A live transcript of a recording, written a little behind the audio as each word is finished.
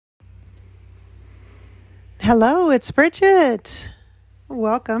Hello, it's Bridgette.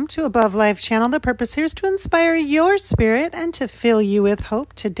 Welcome to Above Life Channel. The purpose here is to inspire your spirit and to fill you with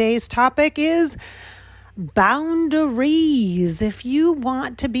hope. Today's topic is boundaries. If you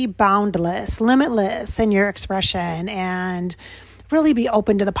want to be boundless, limitless in your expression and really be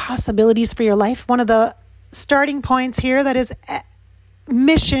open to the possibilities for your life, one of the starting points here that is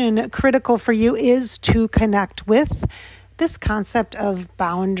mission critical for you is to connect with this concept of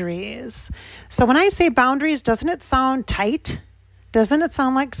boundaries. So when I say boundaries, doesn't it sound tight? Doesn't it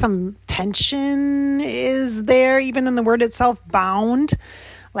sound like some tension is there, even in the word itself, bound,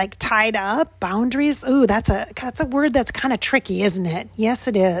 like tied up? Boundaries? Ooh, that's a word that's kind of tricky, isn't it? Yes,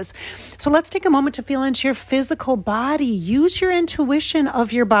 it is. So let's take a moment to feel into your physical body. Use your intuition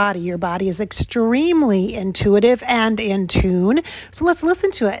of your body. Your body is extremely intuitive and in tune. So let's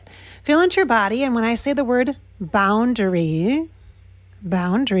listen to it. Feel into your body, and when I say the word boundaries,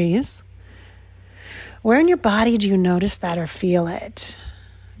 where in your body do you notice that or feel it?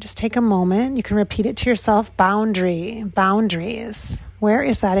 Just take a moment. You can repeat it to yourself. Boundaries. Where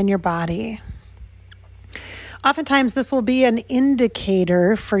is that in your body? Oftentimes, this will be an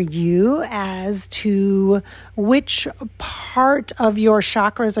indicator for you as to which part of your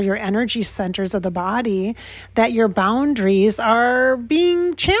chakras or your energy centers of the body that your boundaries are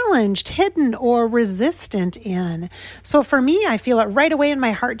being challenged, hidden, or resistant in. So for me, I feel it right away in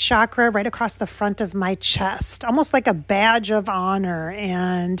my heart chakra, right across the front of my chest, almost like a badge of honor.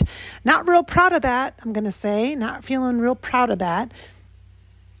 And not real proud of that, I'm going to say, not feeling real proud of that,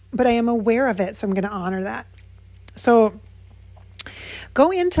 but I am aware of it, so I'm going to honor that. So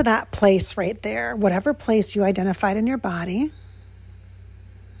go into that place right there, whatever place you identified in your body.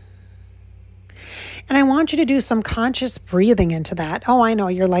 And I want you to do some conscious breathing into that. Oh, I know.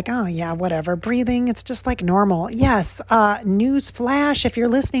 You're like, oh, yeah, whatever. Breathing, it's just like normal. Yes. News flash. If you're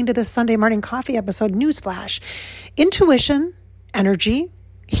listening to this Sunday morning coffee episode, news flash. Intuition, energy,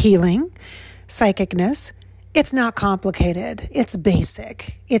 healing, psychicness. It's not complicated. It's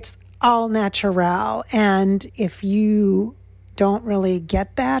basic. It's all natural. And if you don't really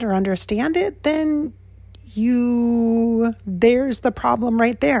get that or understand it, then there's the problem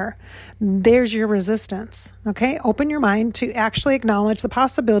right there. There's your resistance. Okay. Open your mind to actually acknowledge the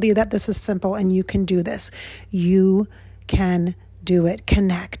possibility that this is simple and you can do this. You can do it.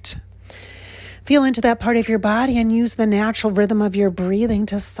 Connect. Feel into that part of your body and use the natural rhythm of your breathing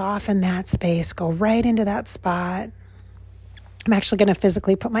to soften that space. Go right into that spot. I'm actually going to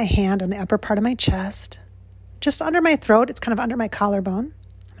physically put my hand on the upper part of my chest, just under my throat. It's kind of under my collarbone.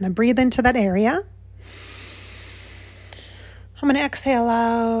 I'm going to breathe into that area. I'm going to exhale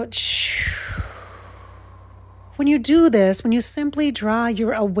out. When you do this, when you simply draw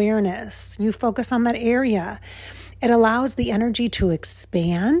your awareness, you focus on that area, it allows the energy to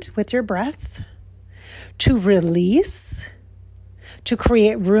expand with your breath, to release, to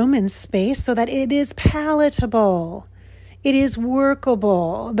create room and space so that it is palatable. It is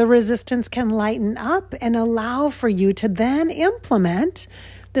workable. The resistance can lighten up and allow for you to then implement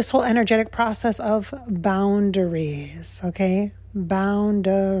this whole energetic process of boundaries, okay?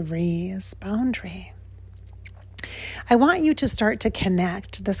 Boundary. I want you to start to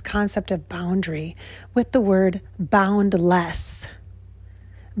connect this concept of boundary with the word boundless.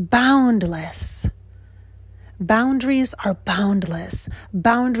 Boundless. Boundaries are boundless.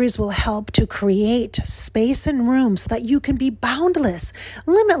 Boundaries will help to create space and room so that you can be boundless,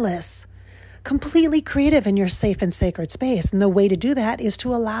 limitless, completely creative in your safe and sacred space. And the way to do that is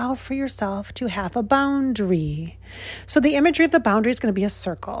to allow for yourself to have a boundary. So the imagery of the boundary is going to be a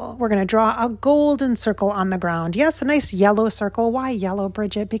circle. We're going to draw a golden circle on the ground. Yes, a nice yellow circle. Why yellow,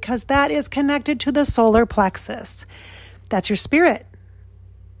 Bridgette? Because that is connected to the solar plexus. That's your spirit.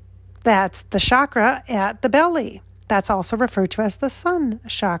 That's the chakra at the belly. That's also referred to as the sun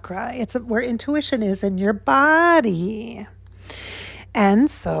chakra. It's where intuition is in your body. And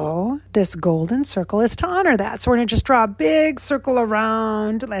so this golden circle is to honor that. So we're going to just draw a big circle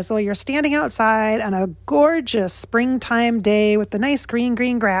around as though you're standing outside on a gorgeous springtime day with the nice green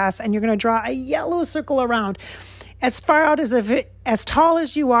grass, and you're going to draw a yellow circle around as far out as tall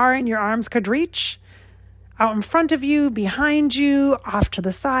as you are and your arms could reach. Out in front of you, behind you, off to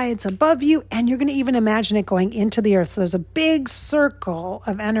the sides, above you, and you're going to even imagine it going into the earth. So there's a big circle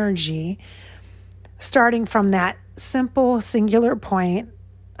of energy starting from that simple singular point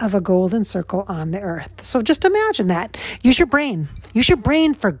of a golden circle on the earth. So just imagine that. Use your brain. Use your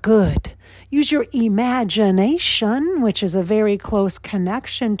brain for good. Use your imagination, which is a very close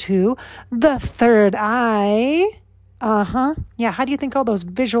connection to the third eye. Yeah, how do you think all those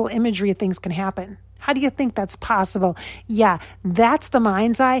visual imagery things can happen? How do you think that's possible? Yeah, that's the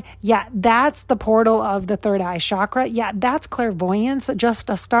mind's eye. Yeah, that's the portal of the third eye chakra. Yeah, that's clairvoyance just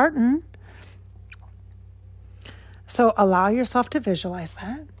a starting. So allow yourself to visualize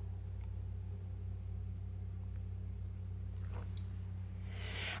that.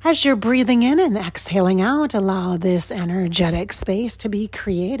 As you're breathing in and exhaling out, allow this energetic space to be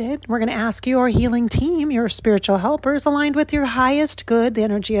created. We're going to ask your healing team, your spiritual helpers, aligned with your highest good, the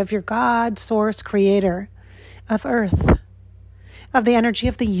energy of your God, source, creator of earth, of the energy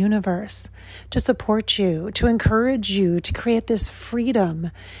of the universe, to support you, to encourage you to create this freedom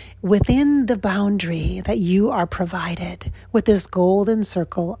within the boundary that you are provided with this golden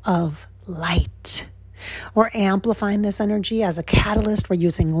circle of light. We're amplifying this energy as a catalyst. We're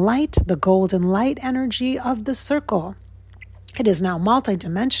using light, the golden light energy of the circle. It is now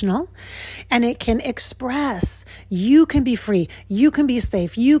multidimensional, and it can express. You can be free. You can be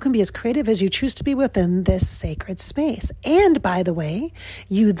safe. You can be as creative as you choose to be within this sacred space. And by the way,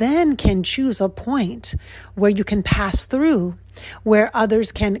 you then can choose a point where you can pass through, where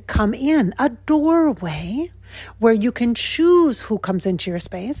others can come in, a doorway where you can choose who comes into your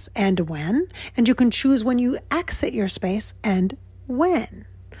space and when, and you can choose when you exit your space and when.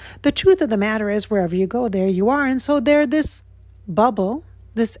 The truth of the matter is, wherever you go, there you are. And so this bubble,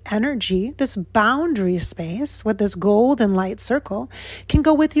 this energy, this boundary space with this golden light circle can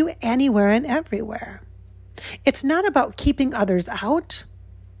go with you anywhere and everywhere. It's not about keeping others out.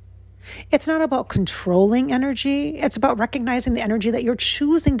 It's not about controlling energy. It's about recognizing the energy that you're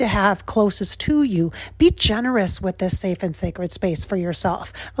choosing to have closest to you. Be generous with this safe and sacred space for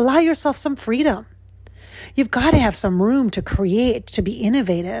yourself. Allow yourself some freedom. You've got to have some room to create, to be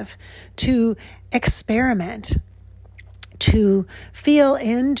innovative, to experiment, to feel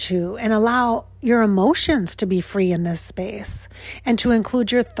into and allow your emotions to be free in this space, and to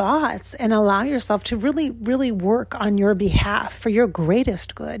include your thoughts and allow yourself to really, really work on your behalf for your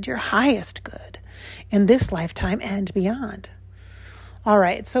greatest good, your highest good in this lifetime and beyond. All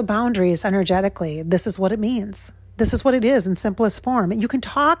right, so boundaries energetically, this is what it means. This is what it is in simplest form. You can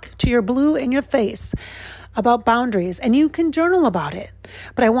talk to your blue in your face about boundaries, and you can journal about it.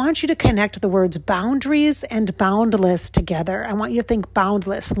 But I want you to connect the words boundaries and boundless together. I want you to think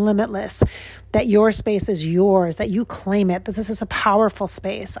boundless, limitless, that your space is yours, that you claim it, that this is a powerful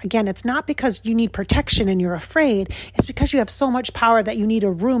space. Again, it's not because you need protection and you're afraid. It's because you have so much power that you need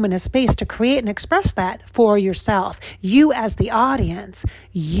a room and a space to create and express that for yourself. You as the audience,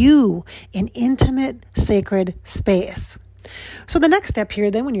 you in intimate, sacred space. So the next step here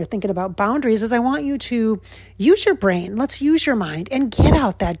then when you're thinking about boundaries is I want you to use your brain. Let's use your mind and get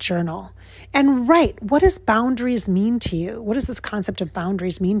out that journal and write, what does boundaries mean to you? What does this concept of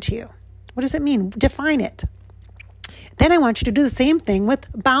boundaries mean to you? What does it mean? Define it. Then I want you to do the same thing with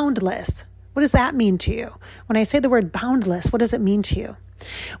boundless. What does that mean to you? When I say the word boundless, what does it mean to you?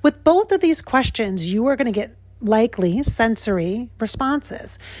 With both of these questions, you are going to get likely sensory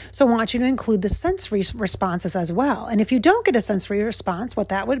responses. So I want you to include the sensory responses as well. And if you don't get a sensory response, what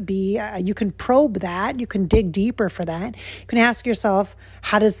that would be, you can probe that. You can dig deeper for that. You can ask yourself,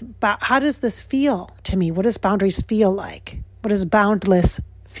 how does this feel to me? What does boundaries feel like? What does boundless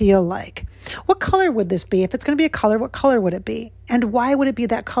feel like? What color would this be? If it's going to be a color, what color would it be? And why would it be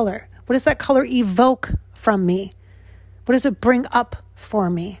that color? What does that color evoke from me? What does it bring up for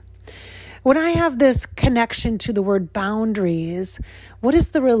me? When I have this connection to the word boundaries, what is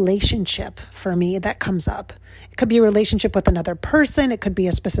the relationship for me that comes up? It could be a relationship with another person. It could be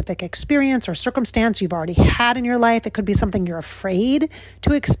a specific experience or circumstance you've already had in your life. It could be something you're afraid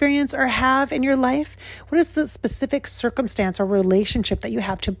to experience or have in your life. What is the specific circumstance or relationship that you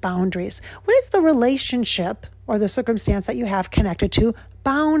have to boundaries? What is the relationship or the circumstance that you have connected to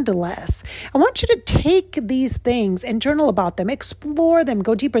boundless? I want you to take these things and journal about them, explore them,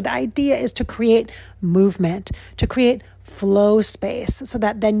 go deeper. The idea is to create movement, to create flow space so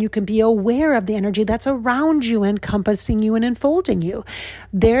that then you can be aware of the energy that's around you, encompassing you and enfolding you.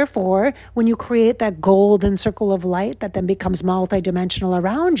 Therefore, when you create that golden circle of light that then becomes multidimensional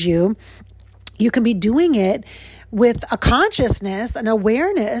around you, you can be doing it with a consciousness, an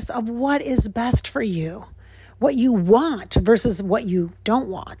awareness of what is best for you, what you want versus what you don't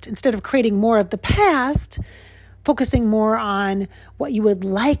want. Instead of creating more of the past, focusing more on what you would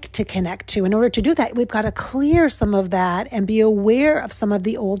like to connect to. In order to do that, we've got to clear some of that and be aware of some of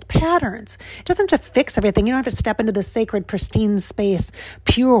the old patterns. It doesn't have to fix everything. You don't have to step into the sacred, pristine space,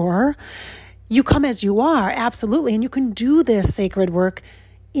 pure. You come as you are, absolutely. And you can do this sacred work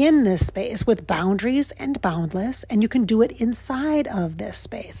in this space with boundaries and boundless, and you can do it inside of this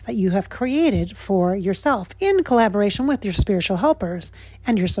space that you have created for yourself in collaboration with your spiritual helpers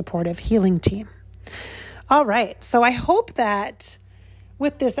and your supportive healing team. All right. So I hope that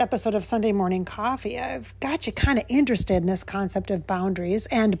with this episode of Sunday Morning Coffee, I've got you kind of interested in this concept of boundaries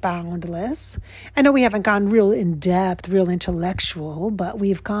and boundless. I know we haven't gone real in depth, real intellectual, but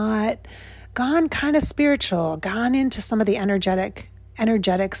we've gone kind of spiritual, gone into some of the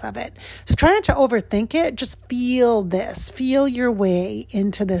energetics of it. So try not to overthink it. Just feel your way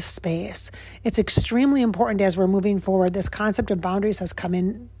into this space. It's extremely important as we're moving forward. This concept of boundaries has come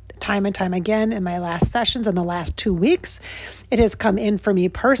in time and time again in my last sessions in the last 2 weeks. It has come in for me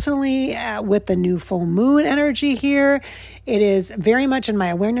personally with the new full moon energy here. It is very much in my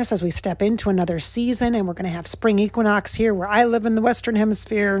awareness as we step into another season, and we're going to have spring equinox here where I live in the Western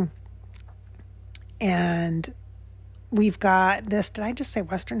Hemisphere. And we've got this, did I just say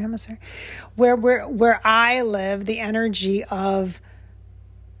Western Hemisphere? Where I live, the energy of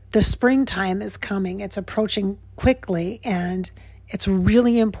the springtime is coming. It's approaching quickly, and it's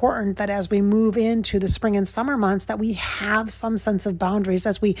really important that as we move into the spring and summer months that we have some sense of boundaries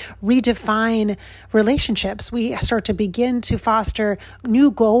as we redefine relationships. We start to begin to foster new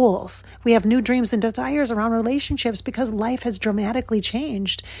goals. We have new dreams and desires around relationships because life has dramatically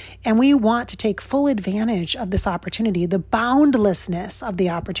changed. And we want to take full advantage of this opportunity, the boundlessness of the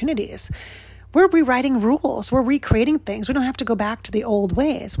opportunities. We're rewriting rules. We're recreating things. We don't have to go back to the old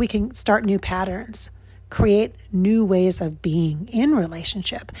ways. We can start new patterns, create new ways of being in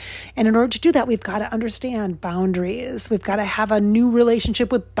relationship. And in order to do that, we've got to understand boundaries. We've got to have a new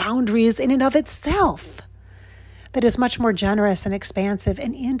relationship with boundaries in and of itself that is much more generous and expansive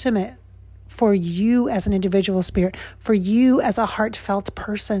and intimate for you as an individual spirit, for you as a heartfelt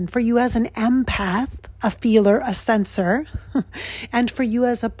person, for you as an empath, a feeler, a sensor, and for you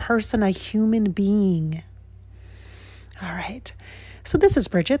as a person, a human being. All right. So this is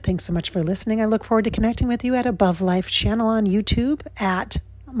Bridgette. Thanks so much for listening. I look forward to connecting with you at Above Life channel on YouTube, at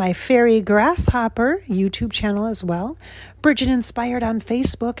my Fairy Grasshopper YouTube channel as well, Bridgette Inspired on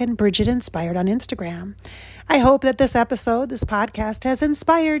Facebook, and Bridgette Inspired on Instagram. I hope that this podcast has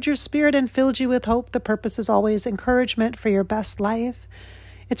inspired your spirit and filled you with hope. The purpose is always encouragement for your best life.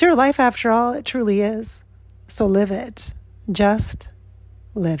 It's your life after all. It truly is. So live it. Just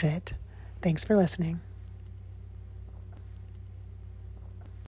live it. Thanks for listening.